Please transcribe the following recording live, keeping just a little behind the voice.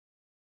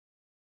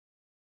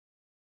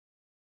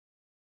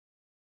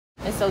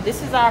And so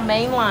this is our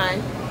main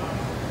line.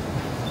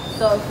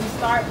 So if we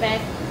start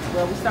back,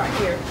 well, we start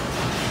here,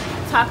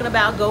 talking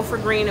about Go for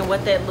Green and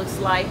what that looks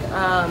like.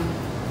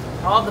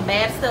 All the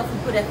bad stuff we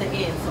put at the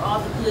end. So all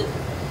the good,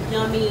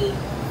 yummy,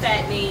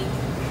 fattening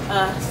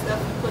stuff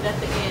we put at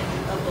the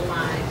end of the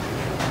line.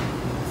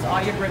 So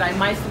all your bread,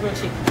 minus the grilled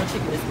chicken. Grilled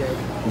chicken is good.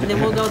 And then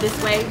we'll go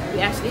this way.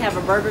 We actually have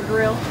a burger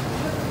grill.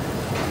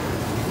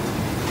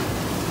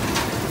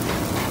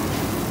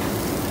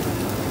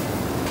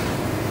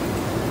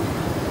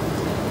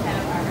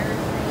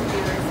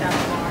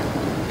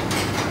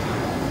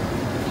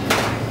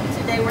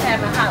 We're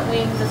having hot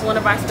wings as one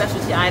of our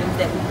specialty items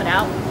that we put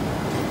out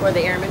for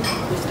the airmen,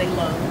 which they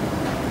love.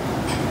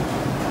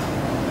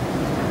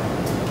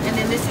 And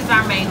then this is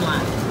our main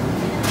line.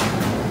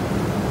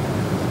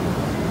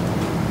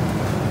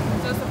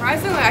 So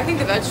surprisingly, I think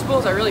the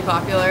vegetables are really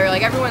popular.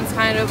 Like everyone's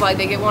kind of like,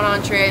 they get one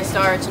entree, a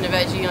starch, and a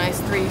veggie, nice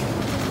three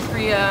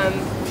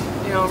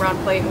you know, round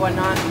plate and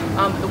whatnot.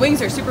 The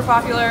wings are super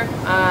popular.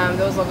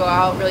 Those will go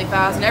out really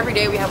fast, and every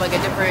day we have like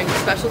a different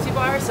specialty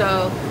bar.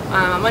 So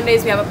on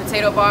Mondays we have a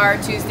potato bar,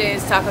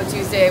 Tuesdays Taco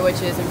Tuesday,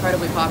 which is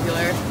incredibly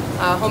popular.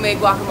 Homemade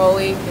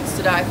guacamole, it's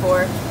to die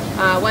for.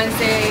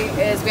 Wednesday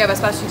is we have a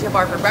specialty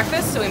bar for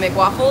breakfast, so we make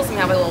waffles, and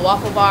we have a little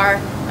waffle bar,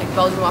 like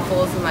Belgian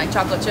waffles and like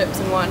chocolate chips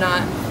and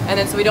whatnot. And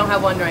then so we don't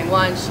have one during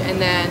lunch. And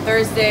then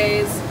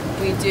Thursdays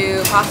we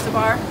do pasta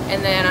bar,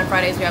 and then on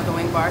Fridays we have the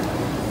wing bar.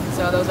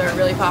 So those are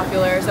really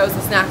popular. So it's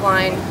the snack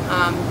line,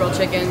 grilled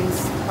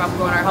chickens, probably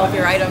one of our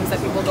healthier items that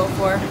people go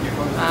for.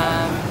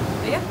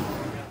 But yeah.